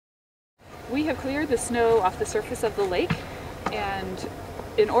We have cleared the snow off the surface of the lake, and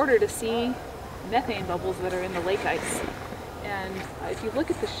in order to see methane bubbles that are in the lake ice. And if you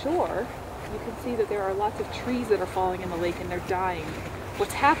look at the shore, you can see that there are lots of trees that are falling in the lake and they're dying.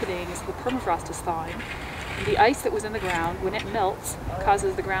 What's happening is the permafrost is thawing, and the ice that was in the ground, when it melts,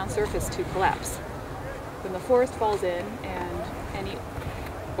 causes the ground surface to collapse. When the forest falls in and any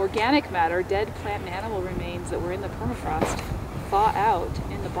organic matter, dead plant and animal remains that were in the permafrost, thaw out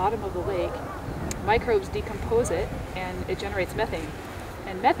in the bottom of the lake, microbes decompose it and it generates methane.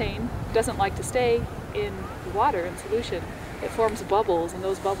 And methane doesn't like to stay in water in solution. It forms bubbles, and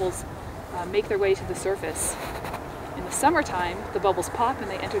those bubbles make their way to the surface. In the summertime, the bubbles pop and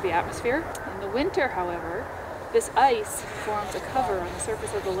they enter the atmosphere. In the winter, however, this ice forms a cover on the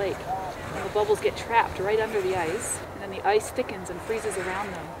surface of the lake, and the bubbles get trapped right under the ice, and then the ice thickens and freezes around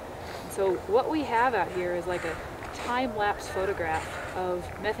them. And so what we have out here is like a time-lapse photograph of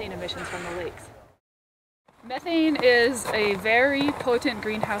methane emissions from the lakes. Methane is a very potent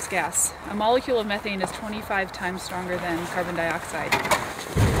greenhouse gas. A molecule of methane is 25 times stronger than carbon dioxide.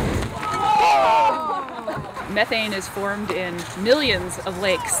 Methane is formed in millions of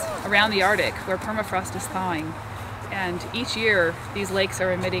lakes around the Arctic where permafrost is thawing. And each year, these lakes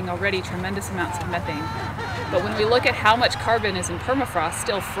are emitting already tremendous amounts of methane. But when we look at how much carbon is in permafrost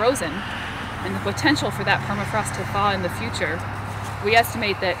still frozen, and the potential for that permafrost to thaw in the future, we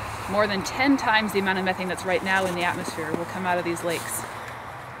estimate that more than 10 times the amount of methane that's right now in the atmosphere will come out of these lakes.